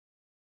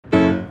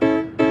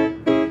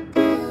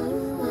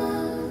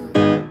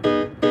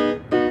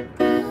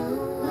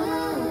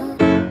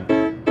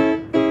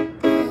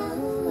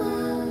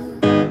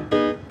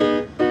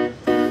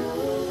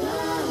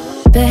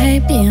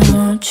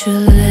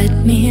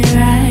me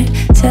right.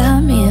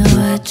 Tell me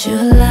what you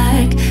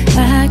like.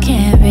 I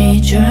can't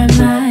read your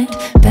mind,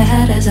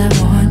 bad as I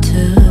want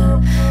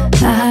to.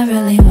 I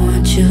really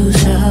want you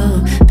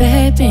so,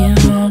 baby,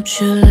 won't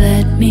you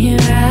let me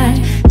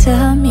ride?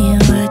 Tell me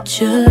what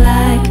you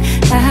like.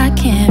 I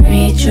can't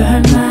read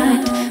your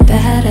mind,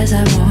 bad as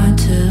I want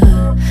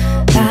to.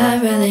 I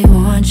really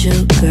want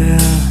you, girl.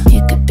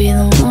 You could be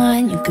the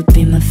one, you could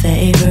be my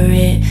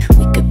favorite.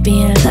 We could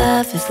be in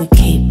love if we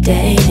keep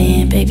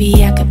dating.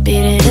 Baby, I could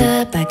beat it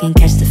up, I can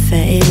catch the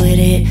fade with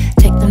it.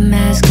 Take the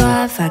mask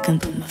off, I can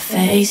put my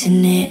face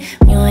in it.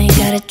 You ain't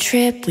got a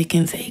trip, we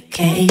can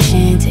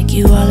vacation. Take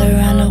you all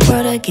around the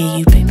world, I'll get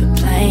you paper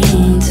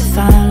planes. If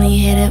I only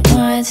hit it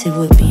once, it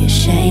would be a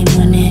shame,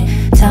 wouldn't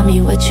it? Tell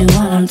me what you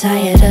want, I'm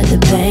tired of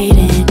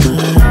debating.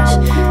 Cause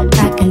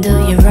I can do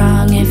you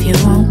wrong if you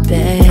won't,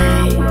 babe.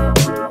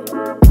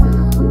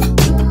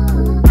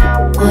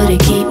 Would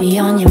it keep me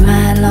on your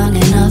mind long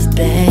enough,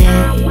 babe?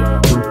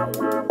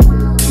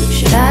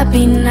 Should I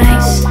be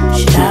nice?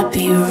 Should I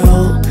be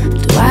rude?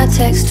 Do I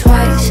text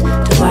twice?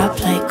 Do I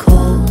play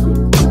cool?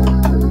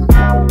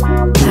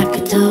 I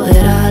could do it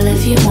all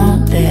if you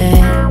want,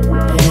 babe.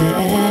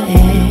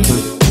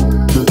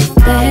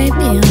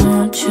 Baby,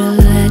 won't you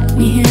let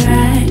me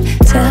ride?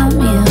 Tell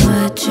me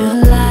what you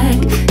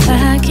like.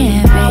 I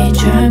can't read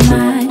your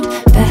mind,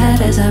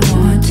 bad as I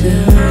want to.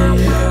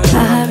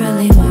 I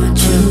really want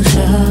you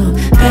so,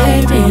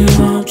 baby,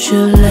 won't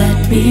you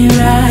let me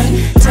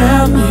ride?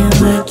 Tell me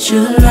what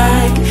you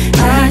like.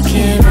 I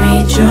can't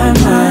read your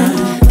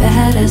mind,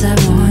 bad as I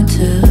want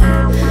to.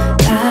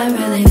 I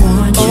really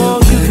want you. Oh,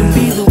 you can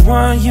be the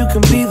one, you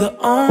can be the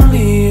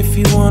only. If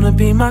you wanna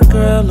be my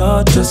girl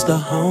or just a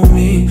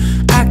homie,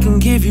 I can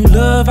give you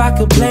love, I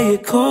could play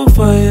it cool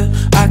for you.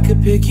 I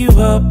could pick you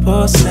up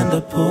or send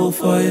a pull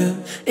for you.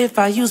 If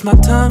I use my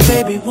tongue,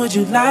 baby, would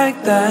you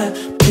like that?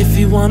 If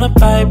you wanna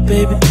bite,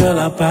 baby girl,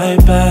 I'll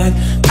bite back.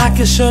 I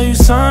can show you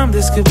some,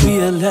 this could be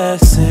a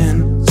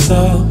lesson.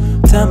 So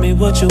tell me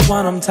what you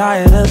want, I'm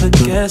tired of the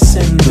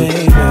guessing,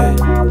 baby.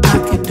 I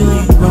could do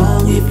you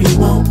wrong if you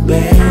won't,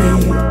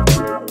 babe.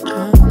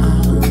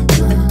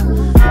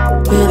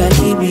 Will that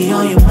keep me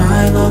on your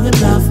mind long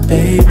enough,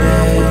 baby?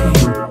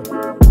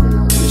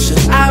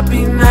 Should I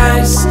be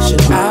nice?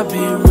 Should I be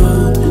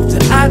rude? Do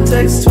I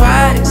text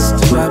twice?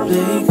 Do I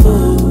play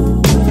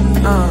cool?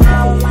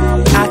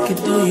 I could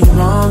do you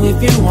wrong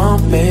if you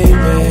want, baby.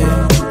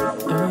 Yeah.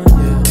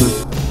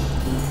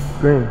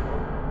 Green.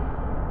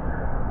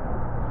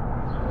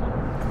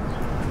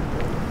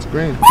 It's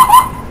green.